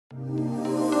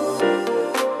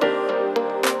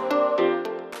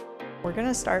We're going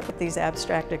to start with these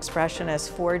abstract expressionists,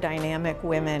 four dynamic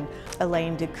women: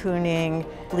 Elaine de Kooning,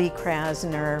 Lee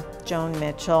Krasner, Joan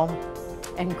Mitchell,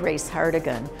 and Grace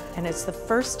Hardigan. And it's the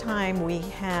first time we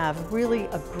have really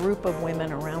a group of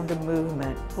women around a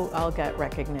movement who all get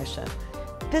recognition.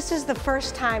 This is the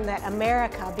first time that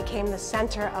America became the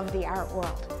center of the art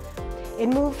world. It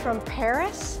moved from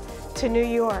Paris to New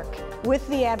York with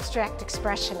the abstract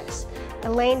expressionists.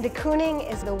 Elaine de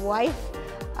Kooning is the wife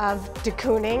of de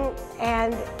Kooning,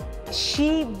 and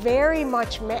she very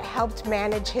much helped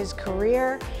manage his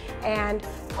career and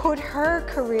put her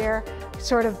career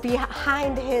sort of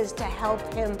behind his to help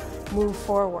him move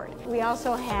forward. We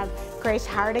also have Grace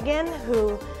Hardigan,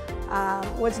 who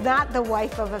was not the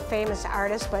wife of a famous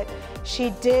artist, but she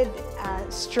did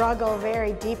struggle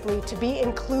very deeply to be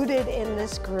included in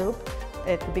this group.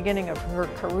 At the beginning of her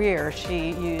career,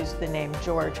 she used the name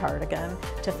George Hardigan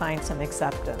to find some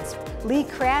acceptance. Lee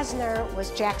Krasner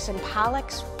was Jackson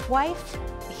Pollock's wife.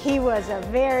 He was a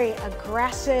very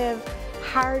aggressive,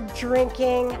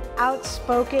 hard-drinking,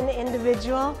 outspoken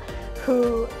individual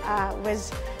who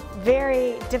was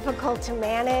very difficult to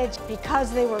manage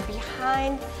because they were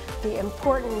behind the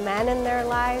important men in their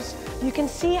lives. You can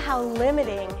see how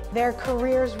limiting their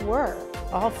careers were.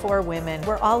 All four women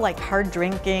were all like hard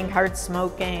drinking, hard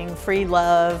smoking, free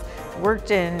love, worked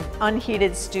in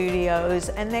unheated studios,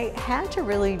 and they had to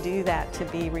really do that to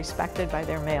be respected by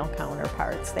their male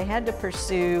counterparts. They had to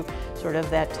pursue sort of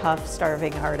that tough,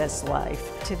 starving artist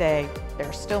life. Today,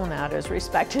 they're still not as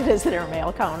respected as their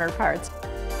male counterparts.